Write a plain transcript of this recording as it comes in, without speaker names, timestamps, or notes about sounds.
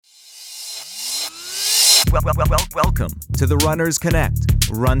Welcome to the Runners Connect,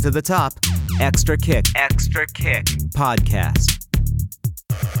 Run to the Top, Extra Kick podcast.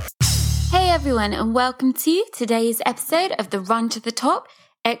 Hey everyone, and welcome to today's episode of the Run to the Top,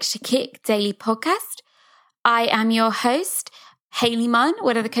 Extra Kick daily podcast. I am your host, Hayley,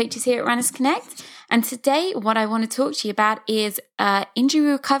 one of the coaches here at Runners Connect. And today what I want to talk to you about is injury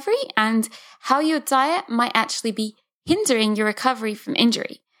recovery and how your diet might actually be hindering your recovery from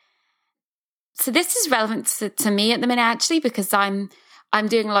injury. So this is relevant to me at the minute, actually, because I'm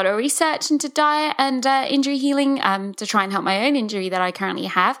doing a lot of research into diet and injury healing to try and help my own injury that I currently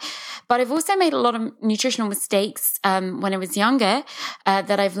have. But I've also made a lot of nutritional mistakes when I was younger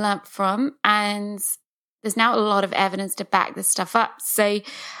that I've learnt from, and there's now a lot of evidence to back this stuff up. So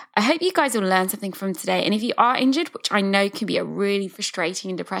I hope you guys will learn something from today. And if you are injured, which I know can be a really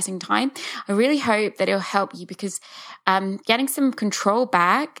frustrating and depressing time, I really hope that it'll help you, because getting some control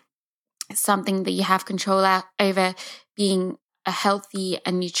back, something that you have control over, being a healthy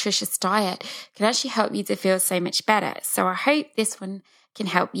and nutritious diet, can actually help you to feel so much better. So I hope this one can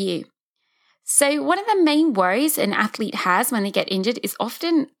help you. So one of the main worries an athlete has when they get injured is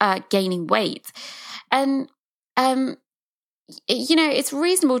often gaining weight. And, it's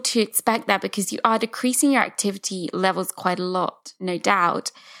reasonable to expect that because you are decreasing your activity levels quite a lot, no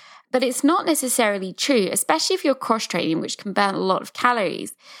doubt. But it's not necessarily true, especially if you're cross-training, which can burn a lot of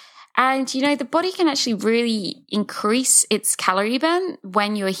calories. And, the body can actually really increase its calorie burn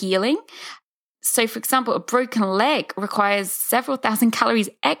when you're healing. So, for example, a broken leg requires several thousand calories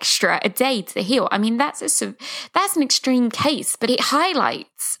extra a day to heal. I mean, that's an extreme case, but it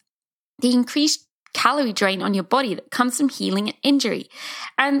highlights the increased calorie drain on your body that comes from healing an injury.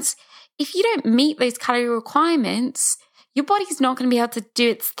 And if you don't meet those calorie requirements, your body's not going to be able to do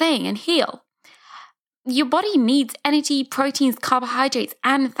its thing and heal. Your body needs energy, proteins, carbohydrates,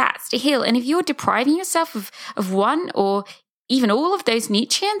 and fats to heal. And if you're depriving yourself of one or even all of those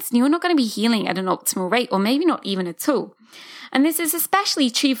nutrients, you're not going to be healing at an optimal rate, or maybe not even at all. And this is especially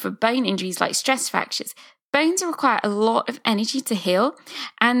true for bone injuries like stress fractures. Bones require a lot of energy to heal.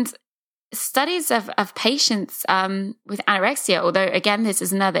 And studies of patients with anorexia, although again, this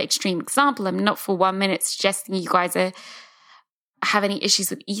is another extreme example, I'm not for 1 minute suggesting you guys have any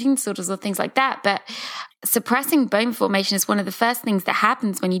issues with eating disorders or things like that, but suppressing bone formation is one of the first things that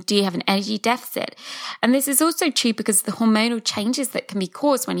happens when you do have an energy deficit. And this is also true because of the hormonal changes that can be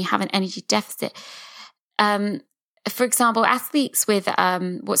caused when you have an energy deficit. For example, athletes with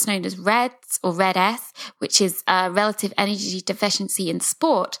what's known as REDS or RED-S, which is relative energy deficiency in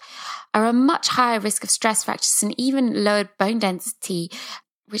sport, are a much higher risk of stress fractures and even lowered bone density,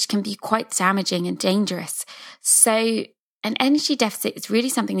 which can be quite damaging and dangerous. So an energy deficit is really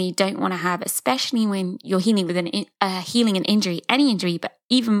something that you don't want to have, especially when you're healing with healing an injury, any injury, but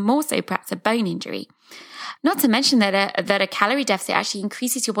even more so perhaps a bone injury. Not to mention that a calorie deficit actually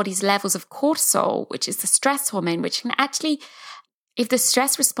increases your body's levels of cortisol, which is the stress hormone, which can actually, if the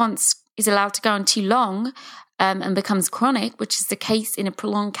stress response is allowed to go on too long and becomes chronic, which is the case in a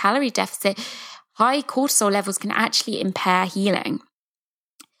prolonged calorie deficit, high cortisol levels can actually impair healing.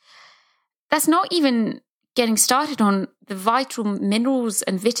 That's not even getting started on the vital minerals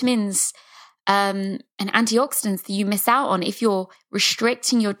and vitamins and antioxidants that you miss out on if you're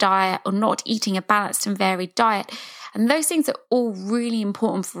restricting your diet or not eating a balanced and varied diet. And those things are all really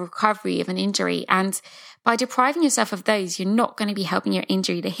important for recovery of an injury. And by depriving yourself of those, you're not going to be helping your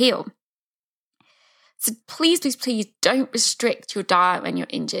injury to heal. So please don't restrict your diet when you're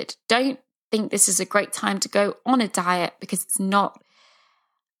injured. Don't think this is a great time to go on a diet, because it's not.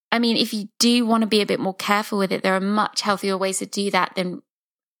 I mean, if you do want to be a bit more careful with it, there are much healthier ways to do that than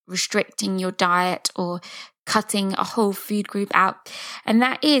restricting your diet or cutting a whole food group out. And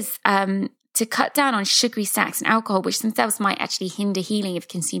that is to cut down on sugary snacks and alcohol, which themselves might actually hinder healing if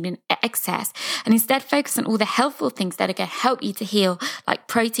consumed in excess, and instead focus on all the healthful things that are going to help you to heal, like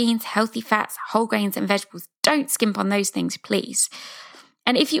proteins, healthy fats, whole grains, and vegetables. Don't skimp on those things, please.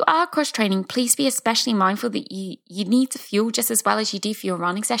 And if you are cross-training, please be especially mindful that you need to fuel just as well as you do for your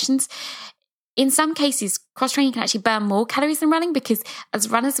running sessions. In some cases, cross-training can actually burn more calories than running, because as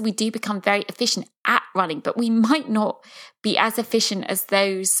runners, we do become very efficient at running, but we might not be as efficient as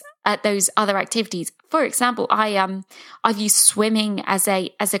those other activities. For example, I've used swimming as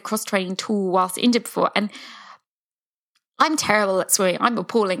a cross-training tool whilst injured before, and I'm terrible at swimming. I'm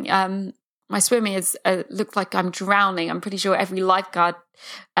appalling. My swimming is looks like I'm drowning. I'm pretty sure every lifeguard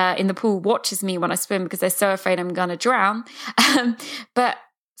in the pool watches me when I swim because they're so afraid I'm going to drown. But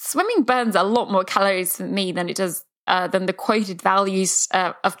swimming burns a lot more calories for me than it does than the quoted values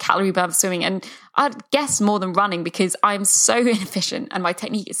of calorie burn for swimming. And I'd guess more than running because I'm so inefficient and my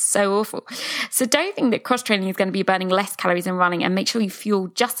technique is so awful. So don't think that cross-training is going to be burning less calories than running, and make sure you fuel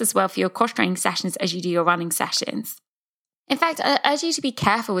just as well for your cross-training sessions as you do your running sessions. In fact, I urge you to be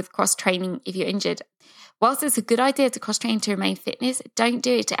careful with cross-training if you're injured. Whilst it's a good idea to cross-train to remain fitness, don't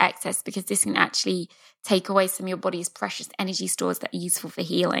do it to excess because this can actually take away some of your body's precious energy stores that are useful for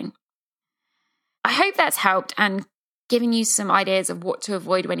healing. I hope that's helped and given you some ideas of what to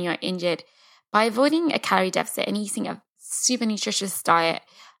avoid when you're injured. By avoiding a calorie deficit and eating a super nutritious diet,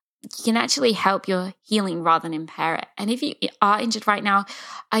 you can actually help your healing rather than impair it. And if you are injured right now,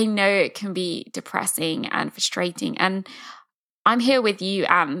 I know it can be depressing and frustrating. And I'm here with you,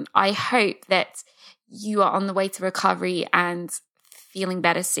 and I hope that you are on the way to recovery and feeling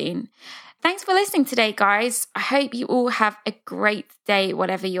better soon. Thanks for listening today, guys. I hope you all have a great day,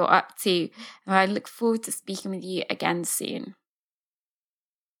 whatever you're up to. And I look forward to speaking with you again soon.